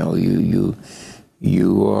confinement, you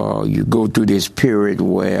go through this period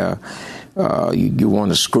where you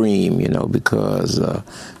want to scream, because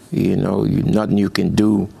nothing you can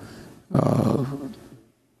do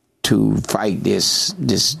to fight this.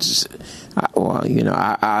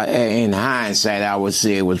 In hindsight, I would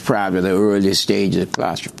say it was probably the earliest stage of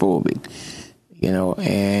claustrophobic,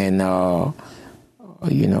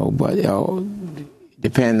 but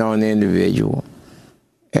depending on the individual,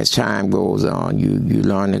 as time goes on, you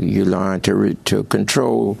learn to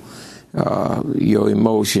control your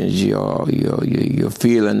emotions, your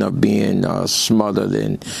feeling of being smothered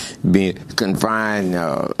and being confined,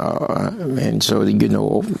 and so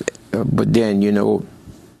but then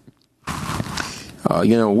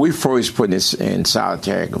we first put this in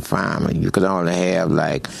solitary confinement. You could only have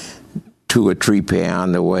like 2 or 3 pair of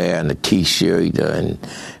underwear and a T-shirt, and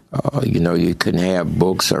you couldn't have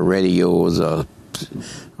books or radios or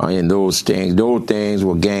involved in those things. Those things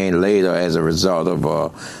were gained later as a result of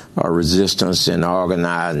resistance and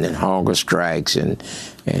organizing and hunger strikes and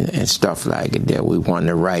stuff like it, that we won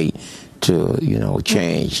the right to,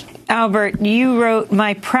 change. Albert, you wrote,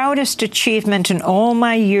 "My proudest achievement in all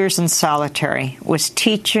my years in solitary was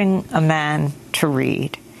teaching a man to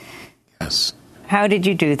read." Yes. How did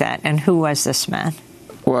you do that, and who was this man?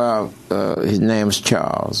 Well, his name is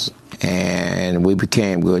Charles, and we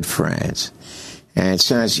became good friends. And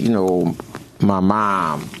since, my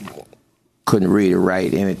mom couldn't read or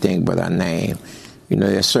write anything but her name,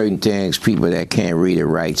 there's certain things, people that can't read or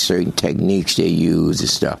write, certain techniques they use and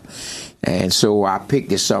stuff. And so I picked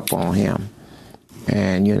this up on him.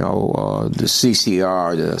 And, the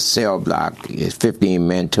CCR, the cell block, is 15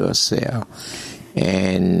 men to a cell.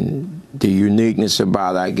 And the uniqueness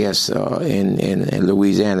about, I guess, in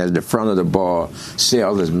Louisiana, the front of the bar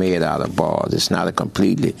cell is made out of bars. It's not a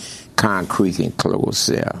completely concrete enclosed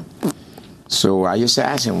cell. So I just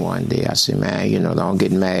asked him one day, I said, "Man, don't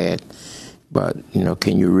get mad, but,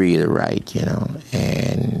 can you read or write,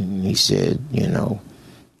 And he said,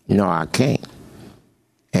 "No, I can't."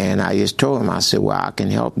 And I just told him, I said, "Well, I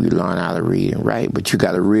can help you learn how to read and write, but you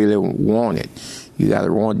got to really want it. You got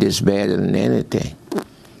to want this better than anything."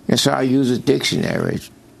 And so I use a dictionary,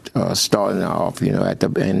 starting off,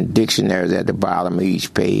 and dictionaries at the bottom of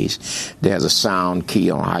each page. There's a sound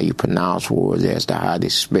key on how you pronounce words as to how they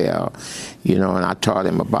spell, and I taught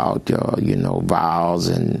him about, vowels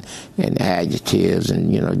and adjectives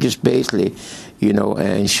and, just basically,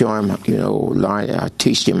 and show him,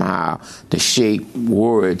 teach him how to shape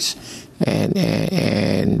words, and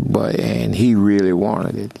he really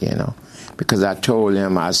wanted it, because I told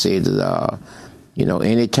him, I said that,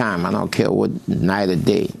 anytime, I don't care what night or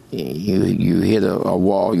day, you hit a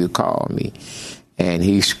wall, you call me. And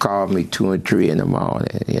he's called me 2 and 3 in the morning,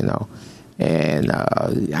 And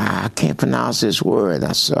I can't pronounce this word.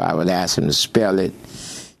 So I would ask him to spell it.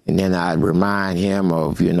 And then I'd remind him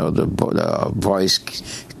of, the voice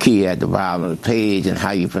key at the bottom of the page and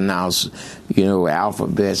how you pronounce,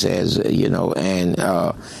 alphabets as,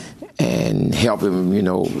 and help him,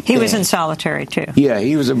 He was in solitary, too. Yeah,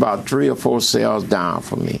 he was about 3 or 4 cells down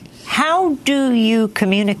from me. How do you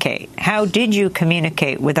communicate? How did you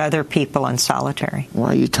communicate with other people in solitary?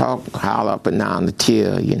 Well, you talk, howl up and down the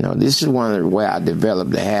tear, This is one of the way I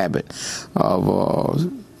developed the habit of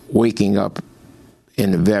waking up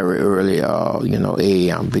in the very early,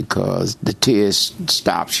 a.m. because the tears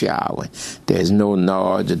stop showering. There's no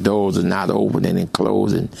noise. The doors are not opening and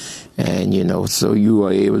closing. And, so you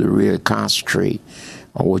are able to really concentrate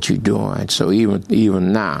on what you're doing. So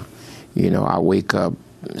even now, I wake up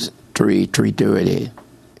 3:30,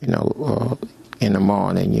 in the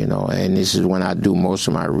morning, and this is when I do most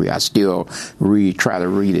of my read. I still try to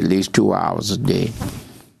read at least 2 hours a day.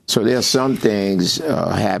 So there's some things,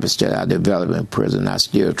 habits that I develop in prison I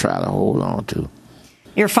still try to hold on to.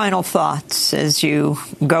 Your final thoughts as you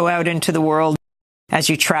go out into the world, as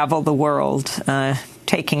you travel the world,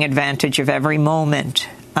 taking advantage of every moment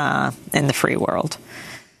in the free world?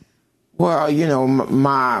 Well,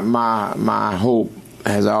 my hope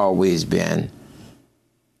has always been,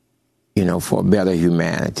 for a better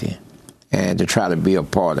humanity. And to try to be a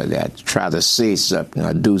part of that, to try to say something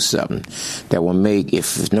or do something that will make,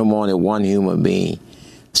 if no more than one human being,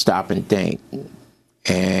 stop and think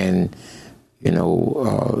and,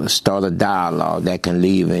 start a dialogue that can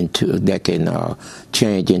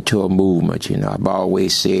change into a movement. I've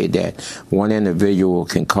always said that one individual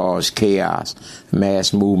can cause chaos,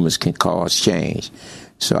 mass movements can cause change.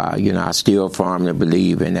 So, I still firmly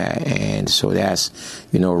believe in that. And so that's,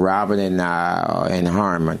 Robert and I and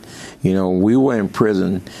Harmon, we were in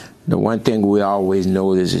prison. The one thing we always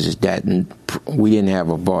noticed is that we didn't have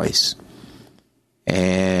a voice.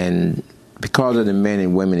 And because of the men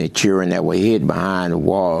and women and children that were hid behind the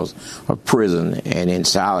walls of prison and in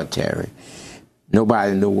solitary,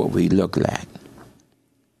 nobody knew what we looked like.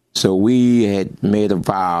 So we had made a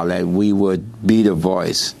vow that we would be the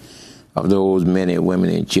voice of those men and women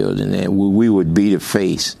and children, and we would be the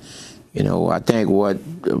face. I think what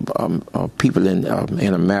people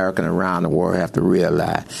in America and around the world have to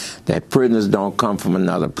realize, that prisoners don't come from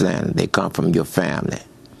another planet. They come from your family.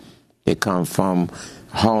 They come from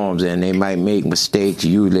homes, and they might make mistakes.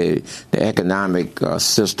 Usually the economic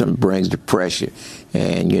system brings the pressure.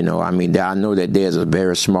 And, I know that there's a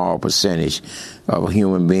very small percentage of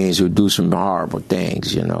human beings who do some horrible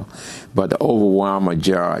things, but the overwhelming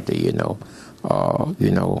majority, you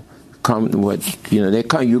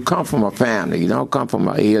come from a family. You don't come from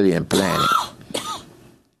an alien planet.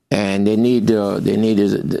 And they need to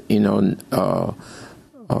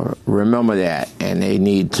remember that, and they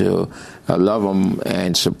need to love them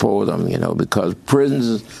and support them, because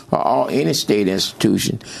prisons are all any state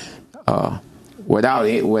institution.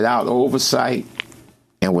 Without oversight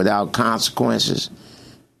and without consequences,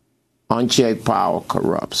 unchecked power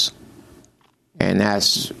corrupts. And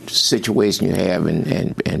that's the situation you have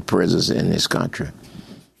in prisons in this country.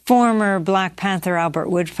 Former Black Panther Albert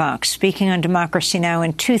Woodfox speaking on Democracy Now!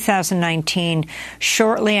 In 2019,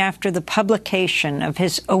 shortly after the publication of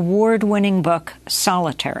his award-winning book,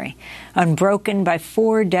 Solitary, Unbroken by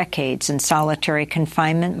 4 Decades in Solitary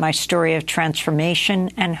Confinement, My Story of Transformation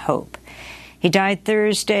and Hope. He died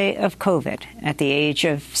Thursday of COVID at the age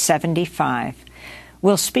of 75.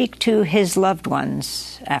 We'll speak to his loved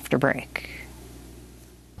ones after break.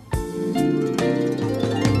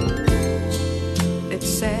 It's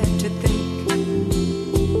sad to think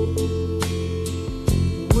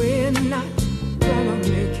we're not gonna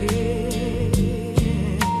make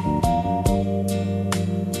it,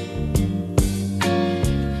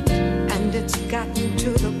 and it's gotten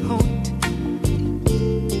to the point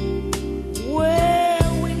where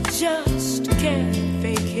we just can't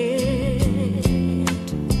fake it.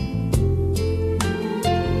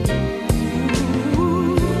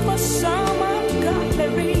 For some ungodly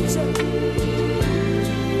reason,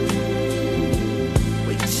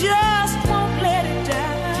 we just won't let it die.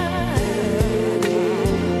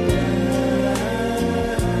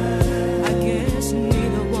 I guess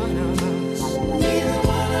neither one of us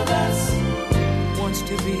wants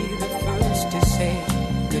to be the first to say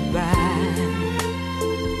goodbye.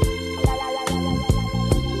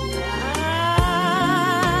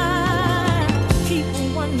 I keep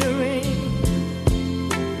wondering.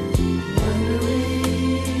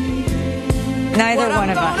 Neither one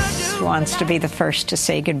of us wants to be the first to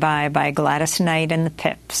say goodbye by Gladys Knight and the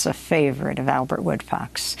Pips, a favorite of Albert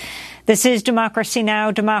Woodfox. This is Democracy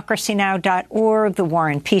Now!, democracynow.org, The War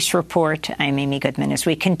and Peace Report. I'm Amy Goodman as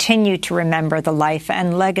we continue to remember the life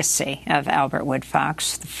and legacy of Albert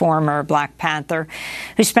Woodfox, the former Black Panther,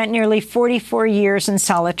 who spent nearly 44 years in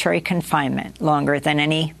solitary confinement, longer than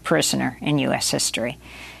any prisoner in U.S. history.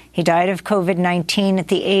 He died of COVID-19 at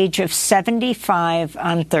the age of 75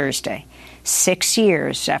 on Thursday, 6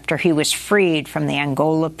 years after he was freed from the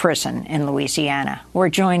Angola prison in Louisiana. We're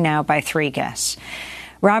joined now by 3 guests.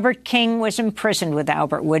 Robert King was imprisoned with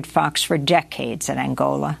Albert Woodfox for decades at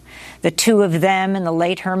Angola. The two of them and the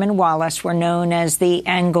late Herman Wallace were known as the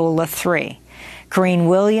Angola Three. Corrine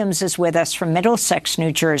Williams is with us from Middlesex,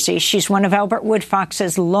 New Jersey. She's one of Albert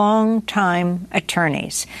Woodfox's longtime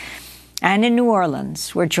attorneys. And in New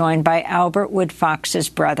Orleans, we're joined by Albert Woodfox's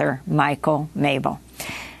brother, Michael Mabel.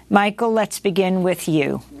 Michael, let's begin with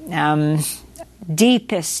you.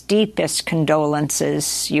 Deepest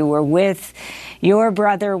condolences. You were with your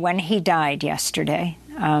brother when he died yesterday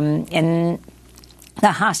in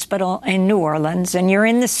the hospital in New Orleans, and you're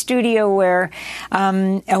in the studio where,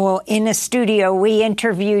 in a studio, we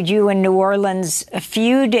interviewed you in New Orleans a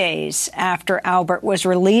few days after Albert was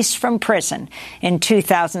released from prison in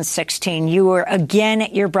 2016. You were again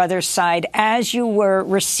at your brother's side as you were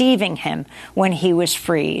receiving him when he was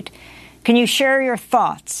freed. Can you share your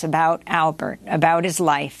thoughts about Albert, about his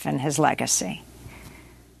life and his legacy?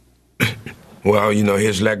 Well,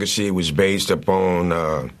 his legacy was based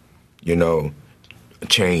upon,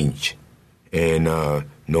 change. And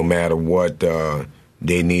no matter what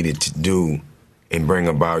they needed to do and bring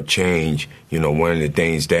about change, one of the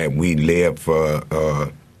things that we lived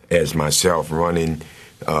for, as myself running,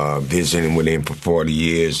 visiting with him for 40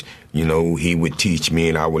 years, he would teach me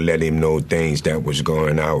and I would let him know things that was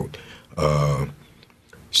going out.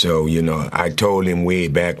 So, I told him way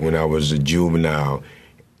back when I was a juvenile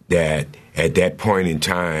that at that point in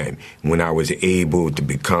time, when I was able to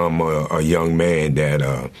become a young man,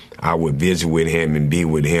 that I would visit with him and be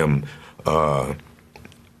with him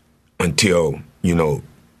until,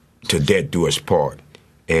 to death do us part.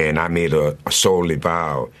 And I made a solemn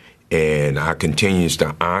vow, and I continues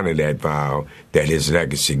to honor that vow, that his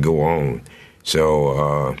legacy go on.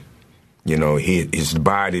 So, his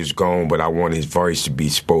body is gone, but I want his voice to be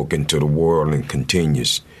spoken to the world and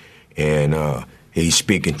continues. And he's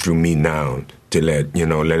speaking through me now to let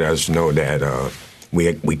us know that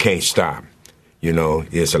we can't stop.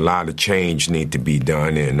 There's a lot of change need to be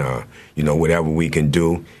done, and whatever we can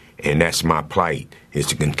do, and that's my plight, is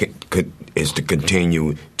to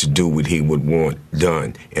continue to do what he would want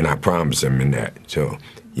done, and I promise him in that. So,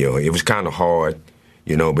 it was kind of hard,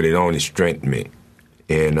 but it only strengthened me.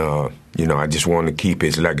 And, I just want to keep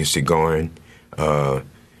his legacy going. And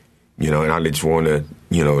I just want to,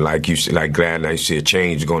 like you said, like Gladys said,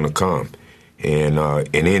 change is going to come. And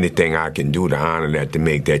anything I can do to honor that, to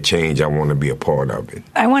make that change, I want to be a part of it.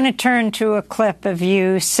 I want to turn to a clip of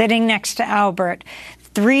you sitting next to Albert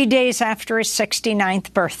 3 days after his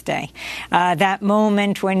 69th birthday, that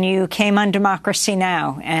moment when you came on Democracy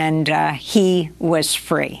Now! And he was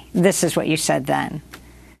free. This is what you said then.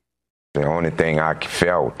 The only thing I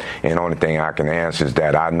felt and the only thing I can answer is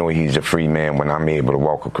that I know he's a free man when I'm able to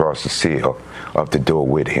walk across the sill of the door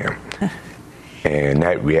with him. And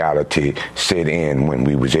that reality set in when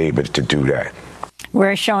we was able to do that.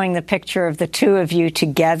 We're showing the picture of the two of you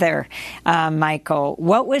together, Michael.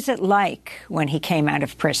 What was it like when he came out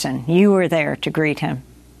of prison? You were there to greet him.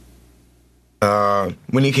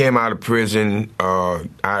 When he came out of prison,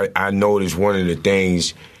 I noticed one of the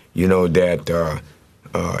things, that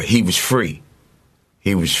he was free.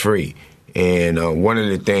 He was free. And one of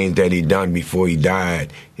the things that he done before he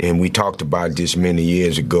died, and we talked about this many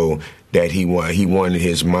years ago, that he wanted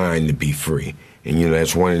his mind to be free. And,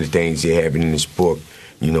 that's one of the things they have in this book,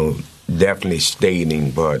 definitely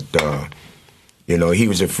stating. But, he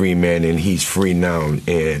was a free man, and he's free now.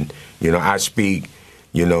 And, I speak,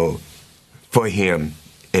 for him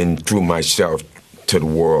and through myself to the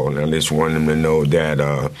world. And I just want them to know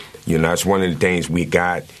that, that's one of the things we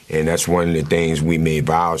got, and that's one of the things we made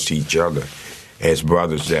vows to each other as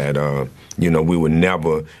brothers that, we would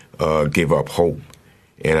never give up hope.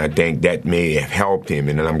 And I think that may have helped him,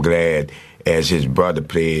 and I'm glad as his brother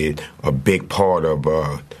played a big part of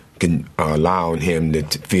allowing him to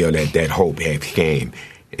feel that hope had came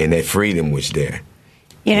and that freedom was there.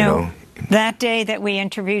 You know, that day that we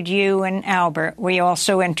interviewed you and Albert, we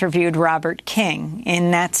also interviewed Robert King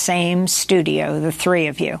in that same studio, the three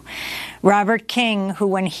of you. Robert King, who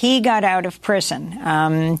when he got out of prison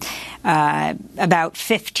about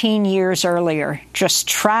 15 years earlier, just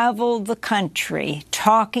traveled the country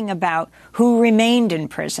talking about who remained in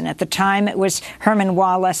prison. At the time, it was Herman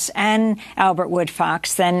Wallace and Albert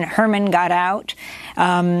Woodfox. Then Herman got out.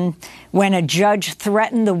 When a judge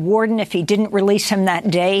threatened the warden, if he didn't release him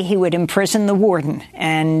that day, he would imprison the warden.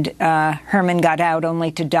 And Herman got out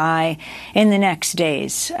only to die in the next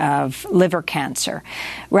days of liver cancer.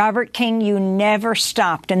 Robert King, you never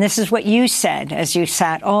stopped. And this is what you said as you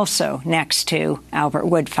sat also next to Albert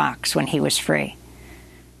Woodfox when he was free.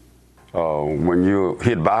 When you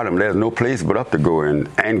hit bottom, there's no place but up to go. And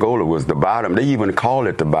Angola was the bottom. They even call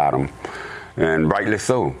it the bottom, and rightly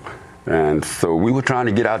so. And so we were trying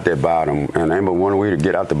to get out that bottom, and one way to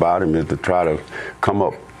get out the bottom is to try to come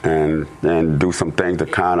up and do some things to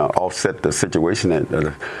kind of offset the situation that,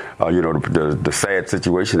 the sad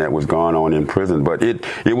situation that was going on in prison. But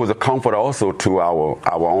it was a comfort also to our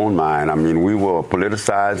own mind. I mean, we were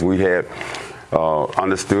politicized. We had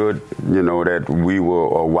understood, that we were,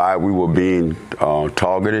 or why we were being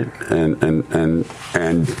targeted and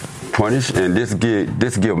punished, and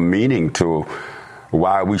this give meaning to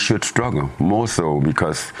why we should struggle, more so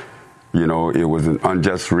because, it was an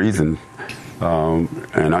unjust reason,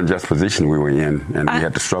 an unjust position we were in, and we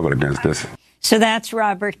had to struggle against this. So that's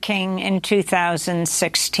Robert King in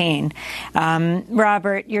 2016.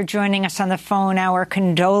 Robert, you're joining us on the phone. Our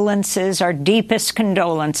condolences, our deepest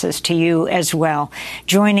condolences to you as well.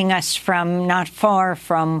 Joining us from not far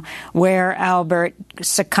from where Albert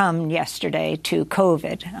succumbed yesterday to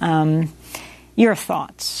COVID. Your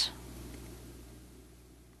thoughts?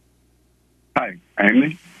 Hi,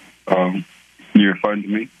 Amy. You're referring to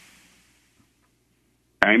me?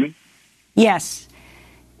 Amy? Yes.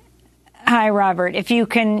 Hi, Robert. If you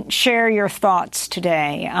can share your thoughts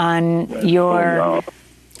today on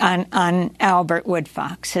on Albert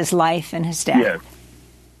Woodfox, his life and his death. Yes.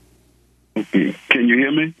 Okay. Can you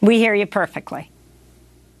hear me? We hear you perfectly.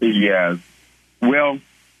 Yes. Well,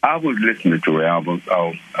 I was listening to Albert.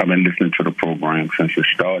 I've been listening to the program since it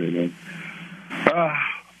started.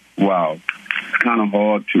 Wow. It's kind of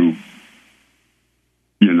hard to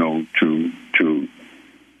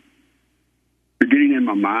getting in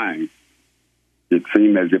my mind. It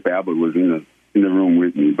seemed as if Albert was in the room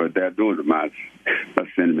with me, but those are my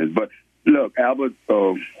sentiments. But look, Albert,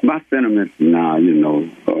 my sentiments now,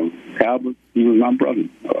 Albert, he was my brother.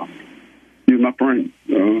 He was my friend.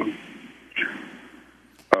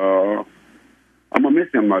 I'm gonna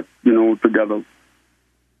miss him much, together.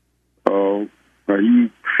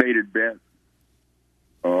 He said it best.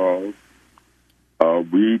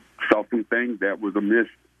 We saw some things that was amiss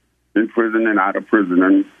in prison and out of prison,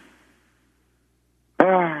 and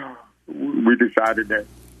we decided that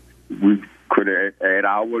we could add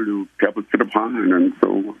our little pepper to the pine. And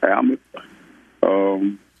so Albert,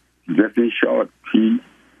 just in short, he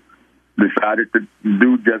decided to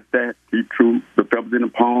do just that. He threw the peppers in the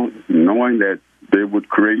pond, knowing that they would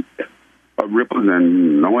create ripples,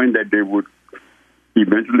 and knowing that they would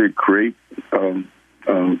eventually create a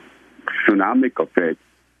tsunami effect.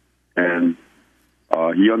 And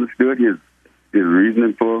he understood his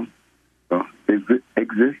reasoning for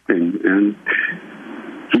existing, and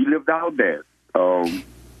he lived out that.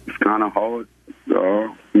 It's kind of hard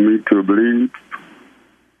for me to believe.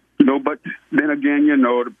 But then again,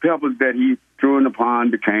 the pebbles that he threw in the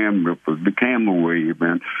pond became ripples, became a wave,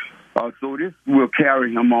 and so this will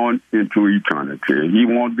carry him on into eternity. He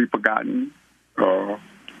won't be forgotten.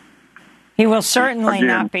 He will certainly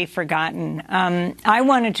not be forgotten. I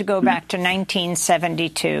wanted to go back to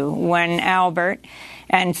 1972 when Albert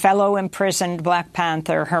and fellow imprisoned Black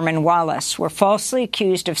Panther Herman Wallace were falsely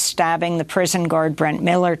accused of stabbing the prison guard Brent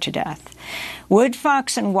Miller to death.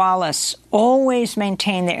 Woodfox and Wallace always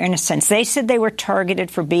maintained their innocence. They said they were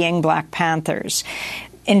targeted for being Black Panthers.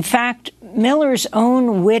 In fact, Miller's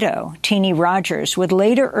own widow, Teenie Rogers, would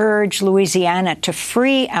later urge Louisiana to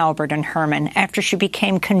free Albert and Herman after she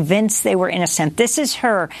became convinced they were innocent. This is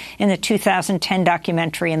her in the 2010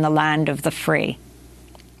 documentary In the Land of the Free.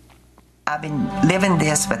 I've been living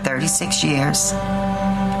this for 36 years.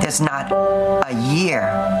 There's not a year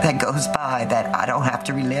that goes by that I don't have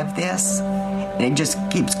to relive this. And it just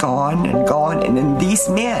keeps going and going. And then these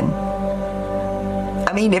men,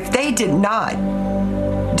 I mean, if they did not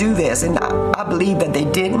do this, and I believe that they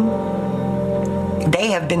didn't,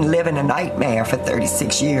 they have been living a nightmare for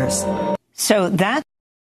 36 years. So that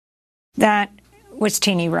was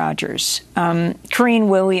Teenie Rogers. Corrine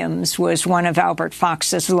Williams was one of Albert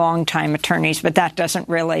Fox's longtime attorneys, but that doesn't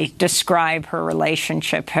really describe her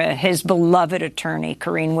relationship. His beloved attorney,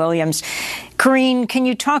 Corrine Williams. Corrine, can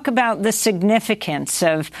you talk about the significance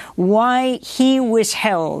of why he was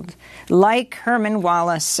held, like Herman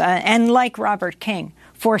Wallace and like Robert King,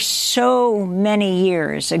 for so many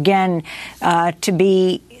years? Again, to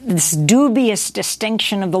be this dubious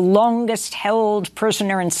distinction of the longest held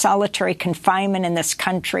prisoner in solitary confinement in this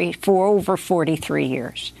country for over 43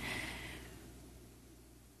 years.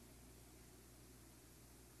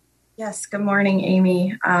 Yes, good morning,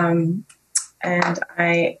 Amy. And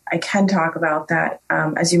I can talk about that.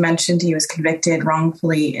 As you mentioned, he was convicted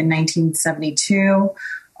wrongfully in 1972,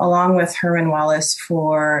 along with Herman Wallace,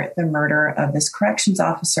 for the murder of this corrections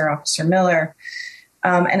officer, Officer Miller.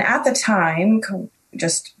 And at the time,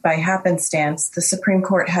 just by happenstance, the Supreme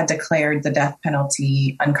Court had declared the death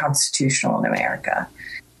penalty unconstitutional in America.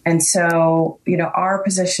 And so, our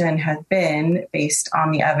position has been, based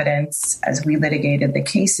on the evidence as we litigated the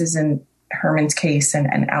cases in Herman's case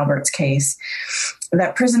and Albert's case,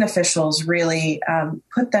 that prison officials really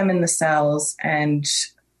put them in the cells and,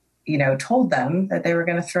 told them that they were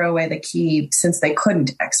going to throw away the key since they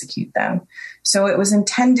couldn't execute them. So it was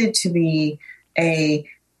intended to be a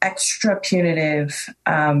extra punitive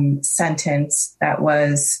sentence that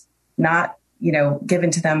was not,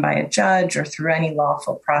 given to them by a judge or through any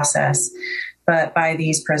lawful process, but by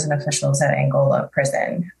these prison officials at Angola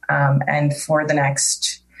Prison. And for the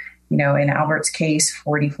next, in Albert's case,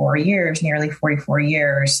 44 years, nearly 44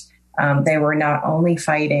 years, they were not only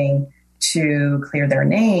fighting to clear their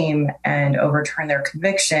name and overturn their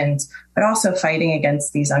convictions, but also fighting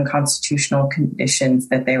against these unconstitutional conditions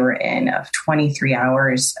that they were in of 23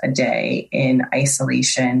 hours a day in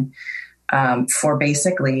isolation for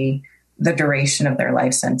basically the duration of their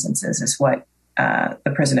life sentences is what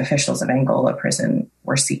the prison officials of Angola Prison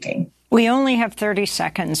were seeking. We only have 30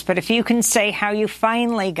 seconds, but if you can say how you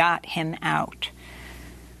finally got him out.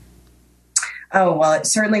 Oh, well, it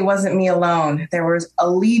certainly wasn't me alone. There was a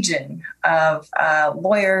legion of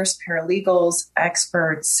lawyers, paralegals,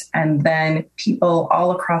 experts, and then people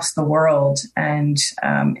all across the world and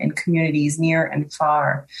in communities near and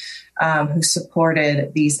far who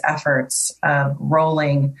supported these efforts of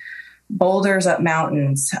rolling boulders up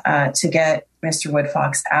mountains to get Mr.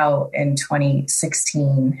 Woodfox out in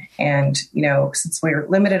 2016. And, since we're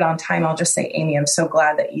limited on time, I'll just say, Amy, I'm so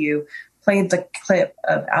glad that you played the clip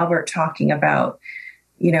of Albert talking about,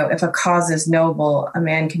 if a cause is noble, a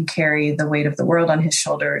man can carry the weight of the world on his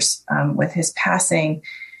shoulders with his passing.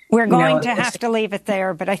 We're going to have to leave it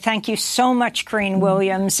there, but I thank you so much, Corrine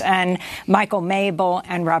Williams and Michael Mabel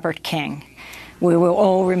and Robert King. We will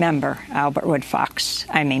all remember Albert Woodfox.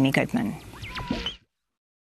 I'm Amy Goodman.